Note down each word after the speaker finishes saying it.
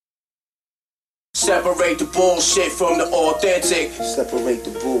Separate the bullshit from the authentic. Separate the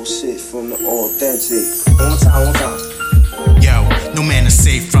bullshit from the authentic. One time. Yo, no man is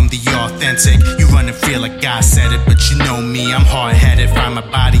safe from the authentic. You run and feel like God said it, but you know me, I'm hard-headed. Find my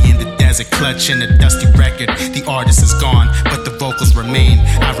body in the desert, clutching a dusty record. The artist is gone, but the vocals remain.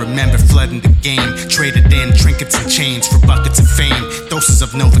 I remember flooding the game, traded in trinkets and chains for buckets of fame. Doses of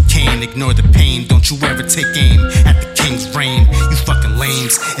Novocaine, ignore the pain. Don't you ever take aim at the king's reign. You fucking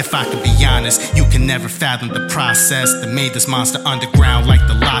lames. If I can be honest, you can never fathom the process that made this monster underground like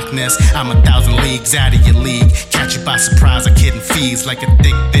the Loch Ness. I'm 1,000 leagues out of your league. Catch you by surprise, I'm kidding fees like a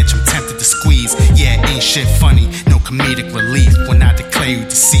thick bitch. I'm tempted to squeeze. Yeah, ain't shit funny. No comedic relief when I declare you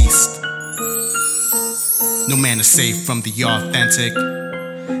deceased. No man is safe from the authentic.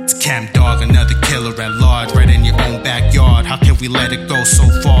 It's Chem Dog, another killer at large, right in your own backyard. How can we let it go so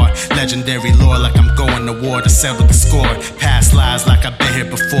far? Legendary lore like I'm going to war to settle the score. Past lies like I've been here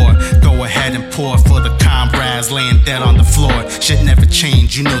before. Go ahead and pour for the comrades laying dead on the floor. Shit never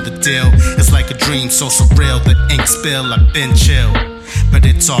changed, you know the deal. It's like a dream so surreal, the ink spill, I've been chill. But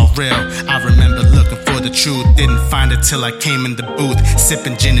it's all real. I remember looking for the truth, didn't find it till I came in the booth,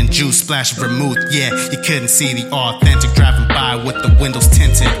 sipping gin and juice, splash of vermouth. Yeah, you couldn't see the authentic, driving by with the windows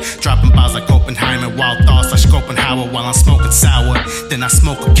tinted, dropping bars like Oppenheimer, wild thoughts like Schopenhauer while I'm smoking sour. Then I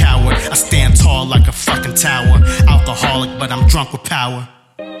smoke a coward, I stand tall like a fucking tower. Alcoholic, but I'm drunk with power.